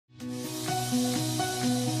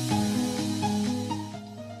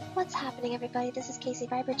What's happening, everybody? This is Casey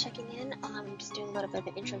Viber checking in. I'm just doing a little bit of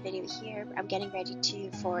an intro video here. I'm getting ready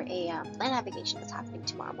for a land navigation that's happening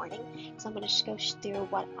tomorrow morning. So I'm going to just go through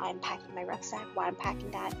what I'm packing in my rucksack, why I'm packing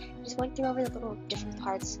that. I'm just going through over the little different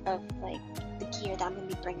parts of like the gear that I'm going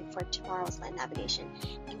to be bringing for tomorrow's land navigation.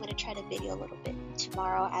 I'm going to try to video a little bit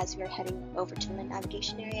tomorrow as we're heading over to the land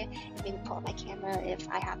navigation area, and maybe pull out my camera if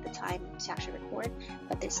I have the time to actually record.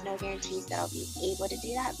 But there's no guarantees that I'll be able to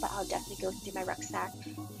do that. But I'll definitely go through my rucksack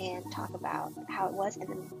and talk about how it was, and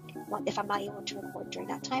then if I'm not able to record during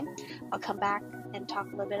that time, I'll come back and talk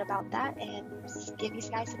a little bit about that and give you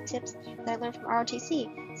guys some tips that I learned from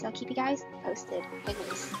ROTC. So I'll keep you guys posted.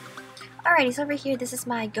 Anyways. Alrighty, so over here, this is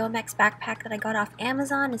my Gomex backpack that I got off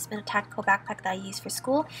Amazon. It's been a tactical backpack that I use for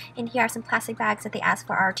school. And here are some plastic bags that they asked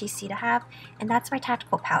for ROTC to have. And that's my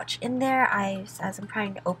tactical pouch. In there, as I'm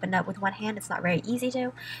trying to open up with one hand, it's not very easy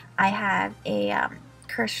to. I have a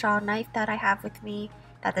Kershaw knife that I have with me.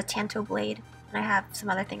 That's a Tanto blade. And I have some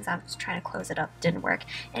other things. I was trying to close it up, didn't work.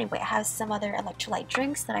 Anyway, I have some other electrolyte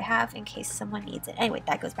drinks that I have in case someone needs it. Anyway,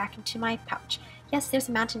 that goes back into my pouch. Yes, there's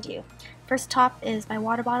a Mountain Dew. First top is my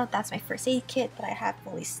water bottle. That's my first aid kit that I have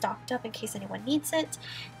fully stocked up in case anyone needs it.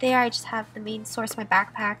 There I just have the main source of my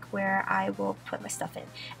backpack where I will put my stuff in.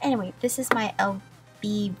 Anyway, this is my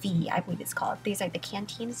LBV, I believe it's called. These are the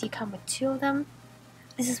canteens. You come with 2 of them.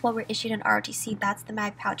 This is what we're issued in ROTC. That's the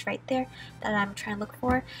mag pouch right there that I'm trying to look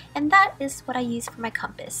for. And that is what I use for my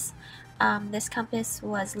compass. This compass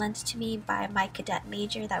was lent to me by my cadet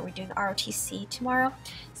major that we're doing ROTC tomorrow.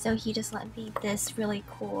 So he just lent me this really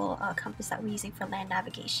cool compass that we're using for land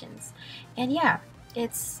navigations. And yeah,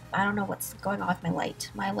 I don't know what's going on with my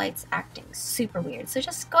light. My light's acting super weird. So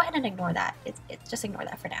just go ahead and ignore that. Just ignore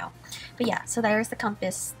that for now. But yeah, so there's the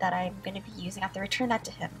compass that I'm going to be using. I have to return that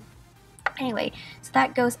to him. Anyway, so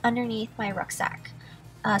that goes underneath my rucksack.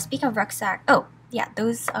 Speaking of rucksack, oh yeah,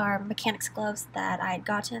 those are mechanics gloves that I had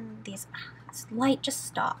gotten. These, light, just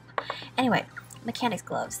stop. Anyway, mechanics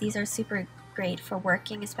gloves. These are super great for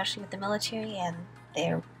working, especially with the military, and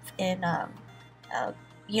they're in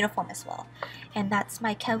uniform as well. And that's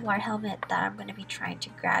my Kevlar helmet that I'm going to be trying to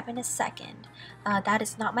grab in a second. That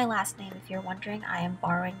is not my last name, if you're wondering. I am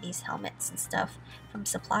borrowing these helmets and stuff from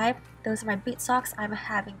supply. Those are my boot socks. I'm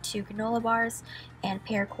having 2 granola bars and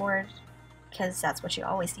paracord, because that's what you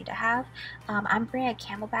always need to have. I'm bringing a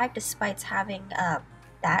camel bag despite having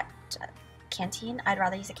that canteen. I'd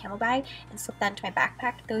rather use a camel bag and slip that into my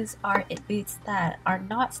backpack. Those are boots that are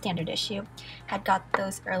not standard issue. Had got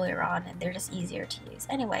those earlier on and they're just easier to use.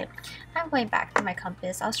 Anyway, I'm going back to my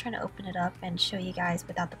compass. I was trying to open it up and show you guys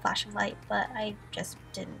without the flashing light, but I just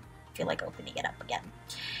didn't feel like opening it up again.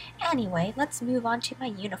 Anyway, let's move on to my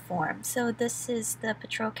uniform. So this is the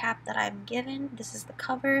patrol cap that I'm given. This is the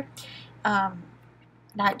cover.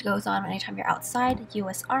 That goes on anytime you're outside.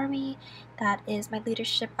 U.S. Army. That is my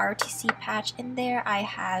leadership ROTC patch. In there I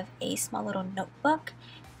have a small little notebook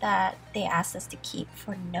that they asked us to keep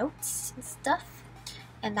for notes and stuff.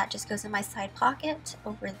 And that just goes in my side pocket.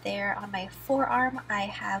 Over there on my forearm I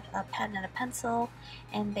have a pen and a pencil.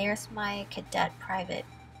 And there's my cadet private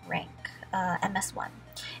rank, MS1.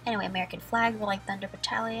 Anyway, American flag, Rolling Thunder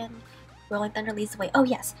Battalion. Rolling Thunder leads the way. Oh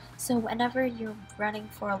yes, so whenever you're running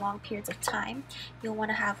for long periods of time, you'll want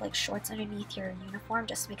to have like shorts underneath your uniform.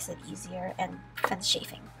 Just makes it easier and prevents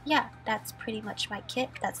chafing. Yeah, that's pretty much my kit.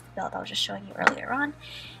 That's the belt I was just showing you earlier on.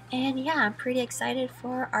 And yeah, I'm pretty excited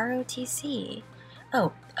for ROTC.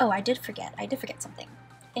 Oh, I did forget something.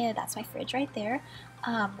 And that's my fridge right there.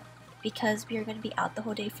 Because we are going to be out the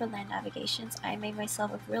whole day for land navigations, I made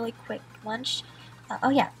myself a really quick lunch. Oh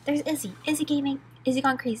yeah, there's Izzy Gaming. Izzy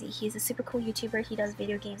Gone Crazy. He's a super cool YouTuber. He does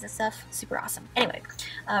video games and stuff. Super awesome. Anyway,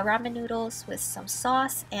 ramen noodles with some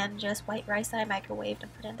sauce and just white rice that I microwaved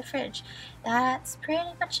and put in the fridge. That's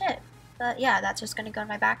pretty much it. But yeah, that's just going to go in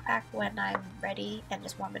my backpack when I'm ready and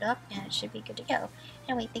just warm it up, and it should be good to go.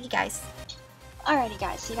 Anyway, thank you guys. Alrighty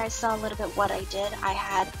guys, so you guys saw a little bit what I did. I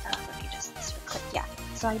had, let me just click, yeah.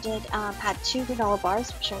 So I did, had 2 granola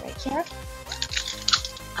bars, which are right here.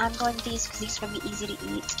 I'm going with these because these are going to be easy to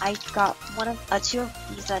eat. I got 2 of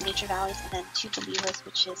these Nature Valleys and then 2 Believers,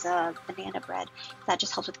 which is banana bread. That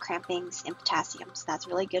just helps with crampings and potassium. So that's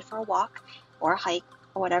really good for a walk or a hike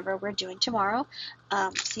or whatever we're doing tomorrow.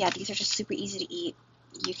 So yeah, these are just super easy to eat.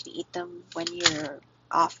 You can eat them when you're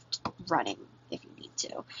off running if you need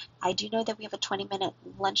to. I do know that we have a 20-minute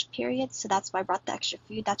lunch period, so that's why I brought the extra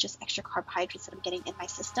food. That's just extra carbohydrates that I'm getting in my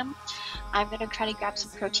system. I'm going to try to grab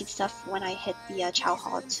some protein stuff when I hit the chow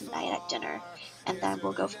hall tonight at dinner, and then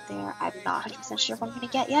we'll go from there. I'm not 100% sure what I'm going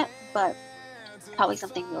to get yet, but probably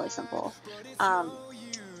something really simple.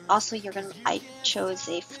 Also, I chose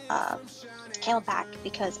a camelback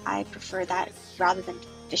because I prefer that rather than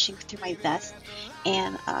fishing through my vest.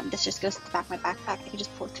 And this just goes to the back of my backpack. I can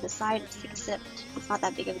just pull it to the side and just take a sip. It's not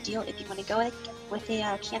that big of a deal. If you want to go with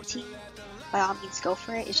a canteen, by all means go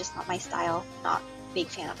for it. It's just not my style. Not a big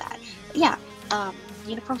fan of that. But yeah,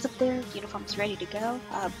 uniforms up there. Uniforms ready to go.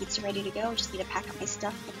 Boots are ready to go. Just need to pack up my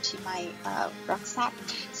stuff into my rucksack.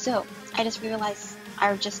 So I just realized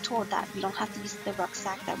I was just told that we don't have to use the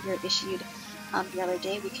rucksack that we were issued the other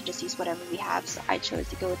day. We can just use whatever we have. So I chose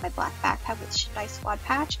to go with my black backpack with Shindai Squad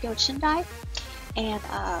patch. Go with Shindai. And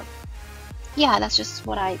yeah, that's just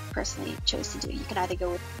what I personally chose to do. You can either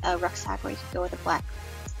go with a rucksack or you can go with a black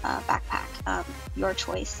backpack. Your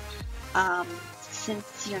choice.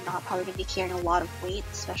 Since you're not probably going to be carrying a lot of weight,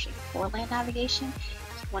 especially for land navigation,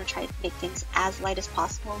 you want to try to make things as light as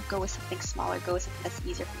possible. Go with something smaller. Go with something that's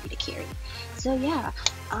easier for you to carry. So yeah,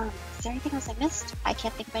 is there anything else I missed? I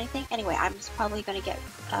can't think of anything. Anyway, I'm just probably going to get,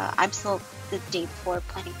 I'm still the day before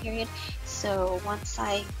planning period, so once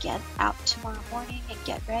I get out tomorrow morning and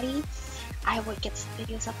get ready, I will get some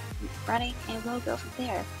videos up and running, and we'll go from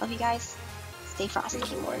there. Love you guys. Stay frosty.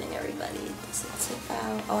 Good morning, everybody. It's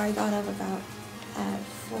about, I got up about at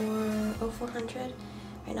 400.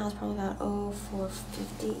 Right now it's probably about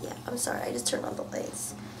 450. Yeah, I'm sorry, I just turned on the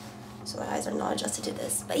lights, so my eyes are not adjusted to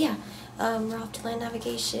this. But yeah, we're off to land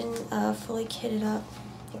navigation, fully kitted up.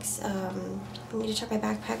 I need to check my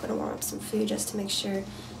backpack. I'm gonna warm up some food just to make sure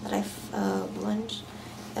that I lunch.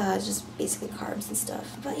 Just basically carbs and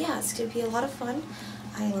stuff. But yeah, it's gonna be a lot of fun.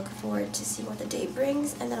 I look forward to see what the day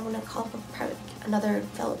brings, and then I'm gonna call up another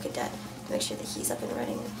fellow cadet to make sure that he's up and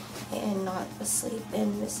running and not asleep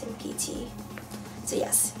and missing PT. So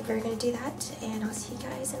yes, we're gonna do that, and I'll see you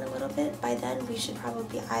guys in a little bit. By then, we should probably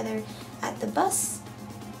be either at the bus,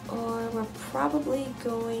 or we're probably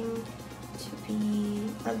going to be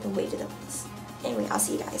on the way to the bus. Anyway, I'll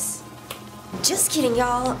see you guys. Just kidding,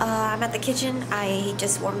 y'all. I'm at the kitchen. I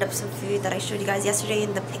just warmed up some food that I showed you guys yesterday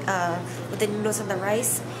in the with the noodles and the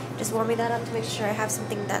rice. Just warming that up to make sure I have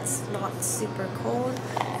something that's not super cold.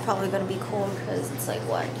 Probably gonna be cold because it's like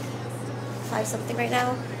what, 5 something right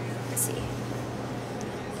now. Let's see.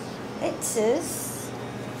 It is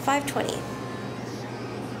 5:20.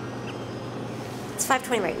 It's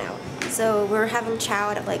 5:20 right now. So we're having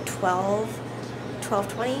chow at like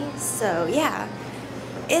 12:20. So yeah,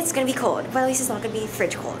 it's gonna be cold, but at least it's not gonna be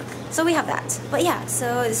fridge cold. So we have that. But yeah,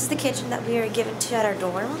 so this is the kitchen that we are given to at our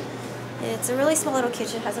dorm. It's a really small little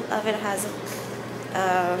kitchen. It has an oven, it has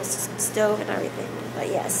a stove and everything. But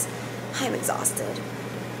yes, I'm exhausted.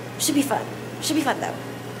 Should be fun. Should be fun though.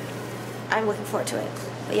 I'm looking forward to it.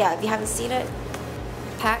 But yeah, if you haven't seen it,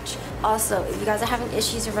 patch. Also, if you guys are having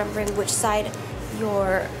issues remembering which side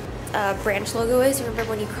your branch logo is, remember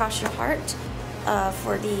when you cross your heart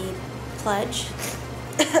for the pledge?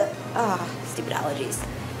 Stupid allergies.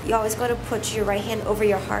 You always going to put your right hand over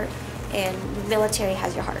your heart, and military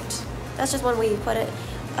has your heart. That's just one way you put it.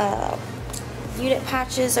 Unit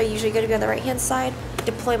patches are usually going to be on the right hand side.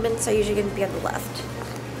 Deployments are usually going to be on the left,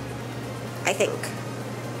 I think.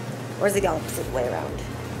 Or is it the opposite way around?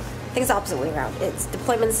 I think it's the opposite way around. It's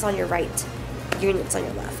deployments on your right, units on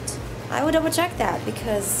your left. I would double check that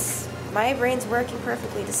because my brain's working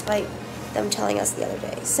perfectly despite them telling us the other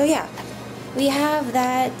day. So yeah, we have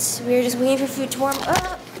that. We're just waiting for food to warm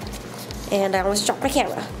up. And I almost dropped my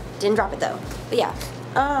camera. Didn't drop it though. But yeah,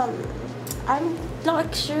 I'm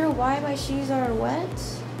not sure why my shoes are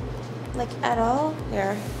wet, like at all.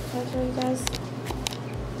 Here, can I show you guys?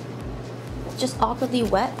 It's just awkwardly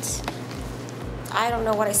wet. I don't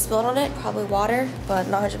know what I spilled on it, probably water, but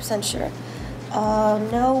not 100% sure.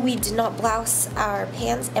 No, we did not blouse our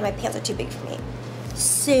pants, and my pants are too big for me.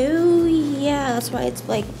 So yeah, that's why it's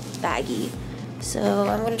like baggy. So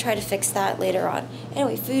I'm gonna try to fix that later on.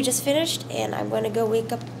 Anyway, food just finished, and I'm gonna go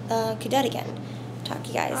wake up cadet again. Talk to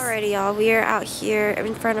you guys. Alrighty, y'all, we are out here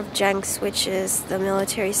in front of Jenks, which is the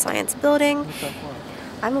military science building.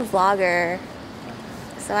 I'm a vlogger,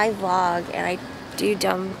 so I vlog and I do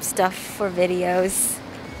dumb stuff for videos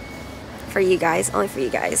for you guys, only for you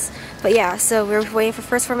guys. But yeah, so we're waiting for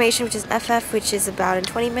first formation, which is FF, which is about in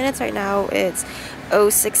 20 minutes. Right now it's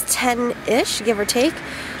 0610-ish, give or take.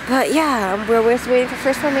 But yeah, we're just waiting for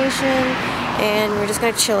first formation, and we're just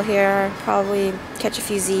gonna chill here, probably catch a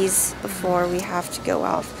few Z's before we have to go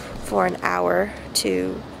out for an hour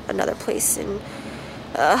to another place in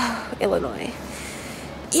Illinois.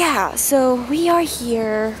 Yeah, so we are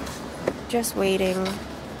here just waiting,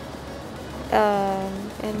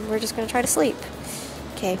 and we're just gonna try to sleep.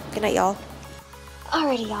 Okay, good night, y'all.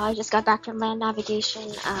 Alrighty, y'all. I just got back from land navigation.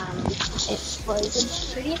 It was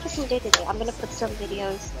a pretty interesting day today. I'm gonna put some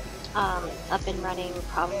videos up and running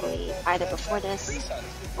probably either before this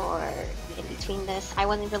or in between this. I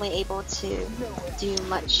wasn't really able to do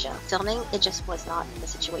much filming. It just was not the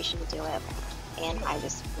situation to do it, and I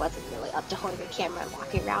just wasn't really up to holding a camera and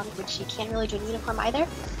walking around, which you can't really do in uniform either.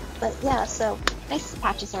 But yeah, so my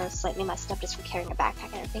patches are slightly messed up just from carrying a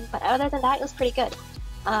backpack and everything. But other than that, it was pretty good.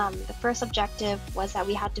 The first objective was that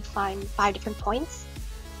we had to find 5 different points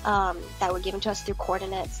that were given to us through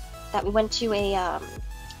coordinates. That we went to a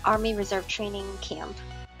Army Reserve training camp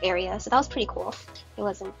area, so that was pretty cool. It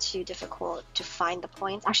wasn't too difficult to find the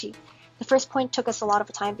points. Actually, the first point took us a lot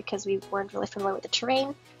of time because we weren't really familiar with the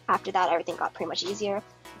terrain. After that, everything got pretty much easier,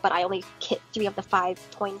 but I only hit 3 of the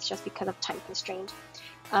 5 points just because of time constraint.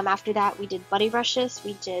 After that, we did buddy rushes,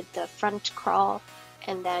 we did the front crawl,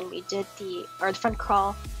 and then we did the front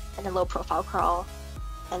crawl and the low profile crawl,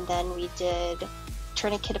 and then we did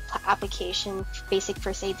tourniquet application, basic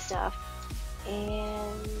first aid stuff,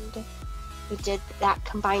 and we did that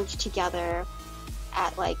combined together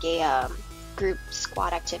at like a group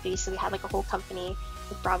squad activity. So we had like a whole company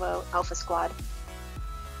with Bravo Alpha Squad.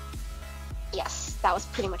 Yes, that was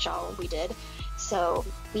pretty much all we did. So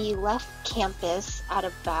we left campus at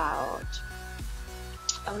about,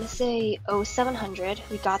 I want to say 0700.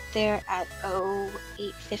 We got there at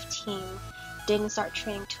 0815. Didn't start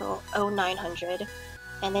training till 0900,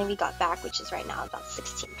 and then we got back, which is right now about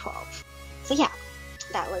 1612. So yeah,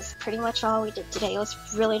 that was pretty much all we did today. It was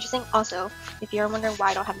really interesting. Also, if you're wondering why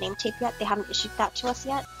I don't have name tape yet, they haven't issued that to us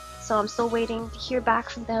yet, so I'm still waiting to hear back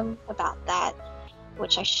from them about that,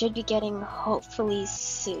 which I should be getting hopefully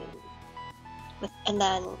soon. And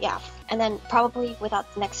then probably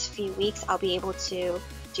without the next few weeks, I'll be able to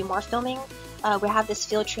do more filming. We have this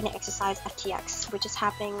field training exercise FTX, which is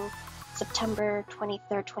happening September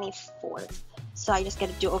 23rd, 24th. So I just get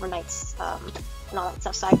to do overnights and all that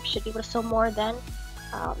stuff. So I should be able to film more then.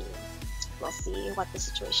 We'll see what the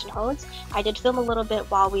situation holds. I did film a little bit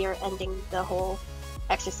while we were ending the whole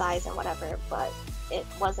exercise and whatever, but it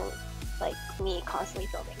wasn't like me constantly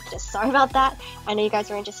filming. Just sorry about that. I know you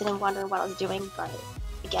guys were interested in wondering what I was doing, but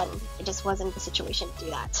again, it just wasn't the situation to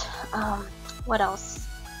do that. What else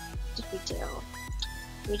did we do?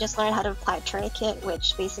 We just learned how to apply a tourniquet,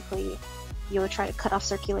 which basically you would try to cut off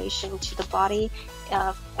circulation to the body.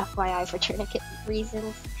 FYI, for tourniquet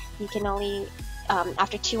reasons, you can only,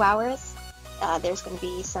 after 2 hours, there's going to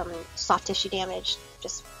be some soft tissue damage.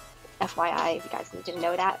 Just FYI, if you guys didn't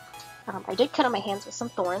know that. I did cut on my hands with some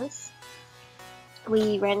thorns.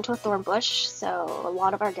 We ran into a thorn bush, so a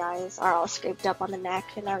lot of our guys are all scraped up on the neck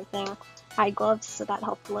and everything. I had gloves, so that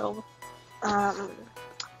helped a little.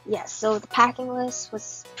 Yeah, so the packing list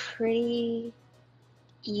was pretty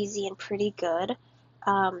easy and pretty good.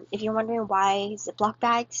 If you're wondering why Ziploc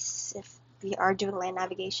bags, if we are doing land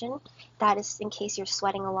navigation, that is in case you're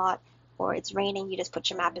sweating a lot or it's raining, you just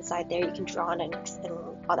put your map inside there, you can draw on it and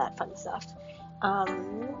all that fun stuff.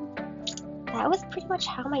 That was pretty much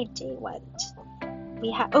how my day went.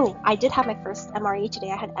 I did have my first MRE today.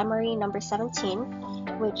 I had MRE number 17,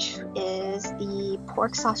 which is the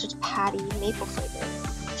pork sausage patty maple flavor.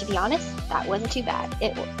 To be honest, that wasn't too bad.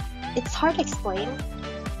 It's hard to explain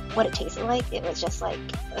what it tasted like. It was just like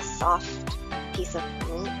a soft piece of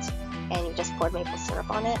meat, and you just poured maple syrup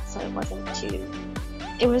on it, so it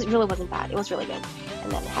really wasn't bad. It was really good.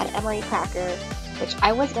 And then I had an MRE cracker, which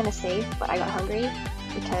I was gonna save, but I got hungry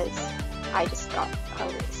because I just got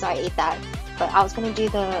hungry, so I ate that. But I was gonna do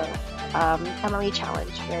the MRE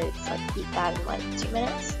challenge, where it's like eat that in like 2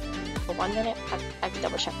 minutes or 1 minute. I have to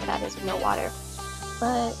double check what that is with no water.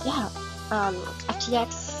 But yeah,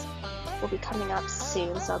 FTX will be coming up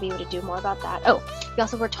soon, so I'll be able to do more about that. Oh, we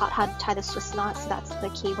also were taught how to tie the Swiss knot, so that's the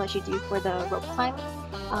cable you do for the rope climb.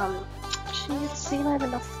 Actually, let's see if I have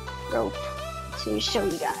enough rope to show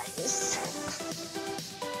you guys.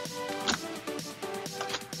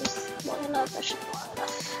 Just long enough, that should be long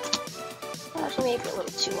enough. Actually, maybe a little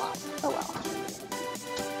too long. Oh well.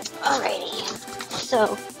 Alrighty,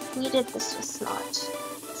 so we did the Swiss knot.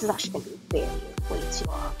 This is actually going to be way too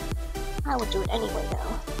long. I will do it anyway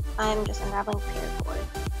though. I'm just unraveling paracord.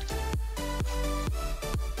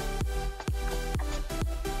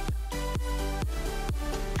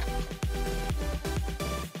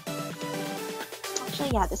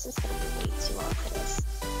 Actually, yeah, this is going to be way too long for this.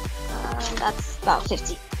 That's about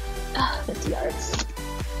 50 yards.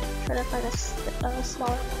 Try to find a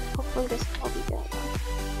smaller one. Hopefully this will be good.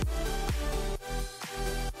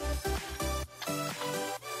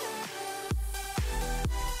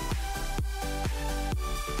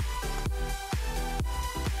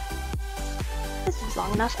 This is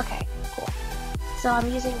long enough. Okay, cool. So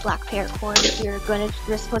I'm using black paracord. You're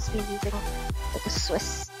supposed to be using like a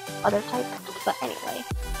Swiss other type, but anyway,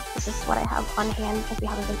 this is what I have on hand because we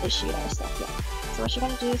haven't been issued our stuff yet. So what you're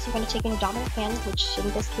gonna do is you're gonna take in your dominant hand, which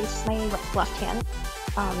in this case is my left hand.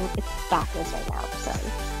 It's backwards right now, so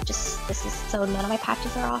so none of my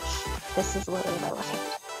patches are off. This is literally my left hand.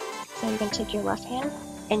 So you're gonna take your left hand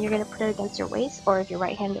and you're gonna put it against your waist, or if you're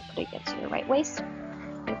right-handed, put it against your right waist.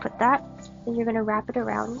 You're gonna put that, then you're gonna wrap it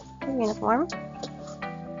around your uniform,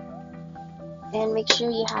 and make sure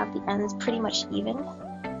you have the ends pretty much even.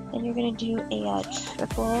 Then you're gonna do a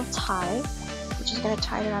triple tie, which is gonna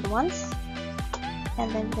tie it around once,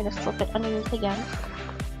 and then you're gonna flip it underneath again,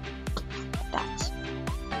 like that.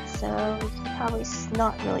 So you can probably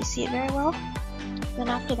not really see it very well. Then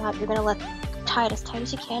after that, you're gonna tie it as tight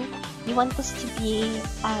as you can. You want this to be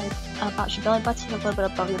at about your belly button, a little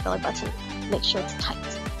bit above your belly button. Make sure it's tight.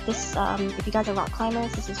 This, if you guys are rock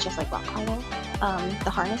climbers, this is just like rock climbing, the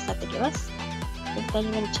harness that they give us. And then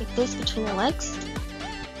you're gonna take this between your legs,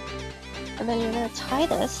 and then you're gonna tie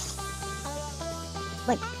this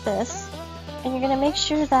like this, and you're gonna make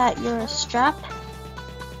sure that your strap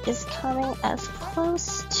is coming as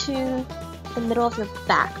close to the middle of your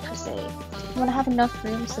back per se. You want to have enough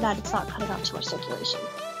room so that it's not cutting out too much circulation,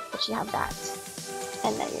 but you have that.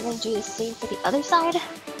 And then you're going to do the same for the other side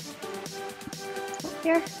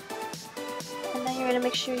here, and then you're going to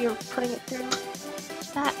make sure you're putting it through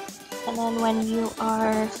that, and then when you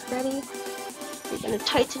are ready, you're going to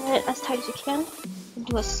tighten it as tight as you can and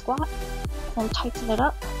do a squat and tighten it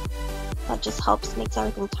up. That just helps, makes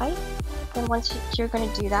everything tight. And once you're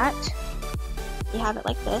going to do that, you have it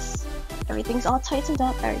like this. Everything's all tightened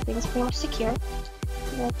up, everything's pretty much secure.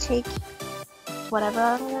 You're going to take whatever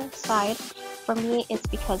on your side. For me, it's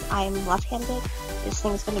because I'm left-handed. This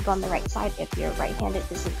thing is going to go on the right side. If you're right-handed,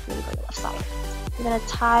 this is going to go on the left side. You're going to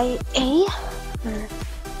tie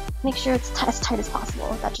make sure it's as tight as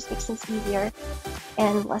possible. That just makes things easier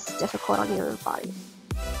and less difficult on your body.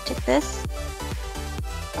 Take this.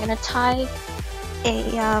 I'm going to tie a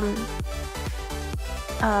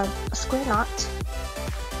square knot.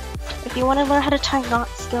 If you want to learn how to tie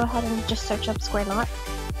knots, go ahead and just search up square knot.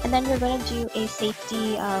 And then you're going to do a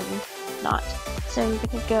safety knot. So you're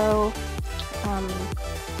going to go,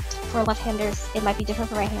 for left-handers, it might be different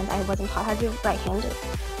for right-hand. I wasn't taught how to do right-handed.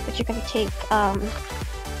 But you're going to take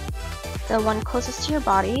the one closest to your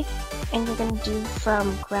body, and you're going to do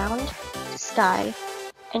from ground to sky.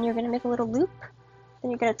 And you're going to make a little loop.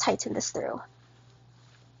 Then you're going to tighten this through.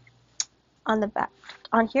 On the back,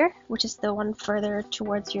 on here, which is the one further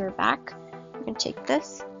towards your back, you're going to take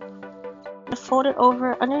this and fold it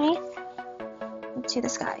over underneath to the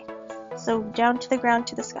sky. So down to the ground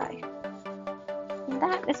to the sky. And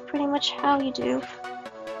that is pretty much how you do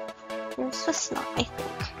your Swiss knot, I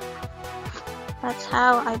think. That's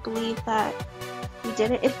how I believe that we did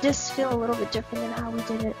it. It does feel a little bit different than how we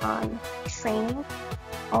did it on training,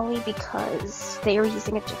 only because they were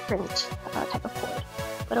using a different type of cord.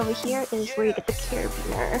 But over here is where you get the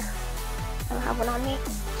carabiner. I don't have one on me.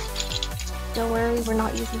 Don't worry, we're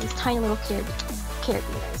not using these tiny little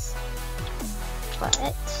carabiners.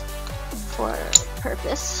 But for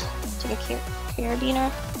purpose, take a carabiner,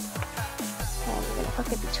 and you're gonna hook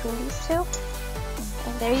it between these two.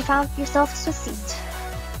 And there you found yourself a Swiss seat.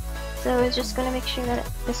 So it's just gonna make sure that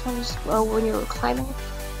this one is when you're climbing.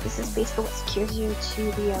 This is basically what secures you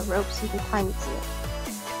to the rope so you can climb easily.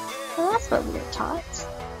 So that's what we were taught.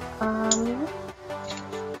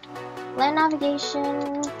 Land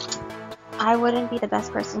navigation, I wouldn't be the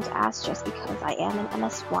best person to ask just because I am an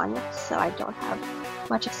MS1, so I don't have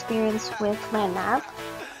much experience with Land Nav,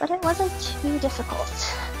 but it wasn't too difficult.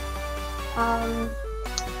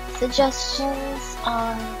 Suggestions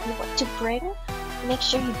on what to bring. Make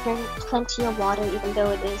sure you bring plenty of water even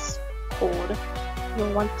though it is cold.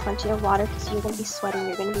 You'll want plenty of water because you're going to be sweating,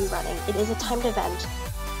 you're going to be running. It is a timed event.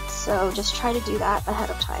 So just try to do that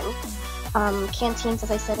ahead of time. Canteens,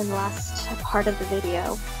 as I said in the last part of the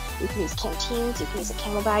video, you can use canteens, you can use a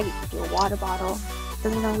camel bag, you can do a water bottle,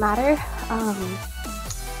 doesn't really matter.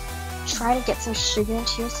 Try to get some sugar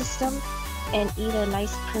into your system and eat a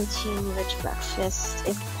nice protein-rich breakfast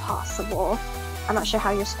if possible. I'm not sure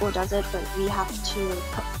how your school does it, but we have to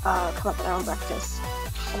come up with our own breakfast,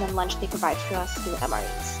 and then lunch they provide for us through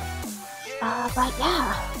MREs. But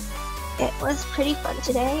yeah. It was pretty fun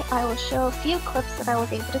today. I will show a few clips that I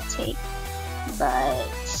was able to take, but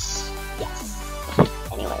yes.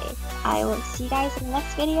 Anyway, I will see you guys in the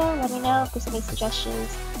next video. Let me know if there's any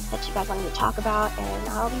suggestions that you guys want me to talk about, and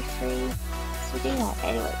I'll be free to do that.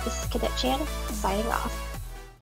 Anyway, this is Cadet Chan, signing off.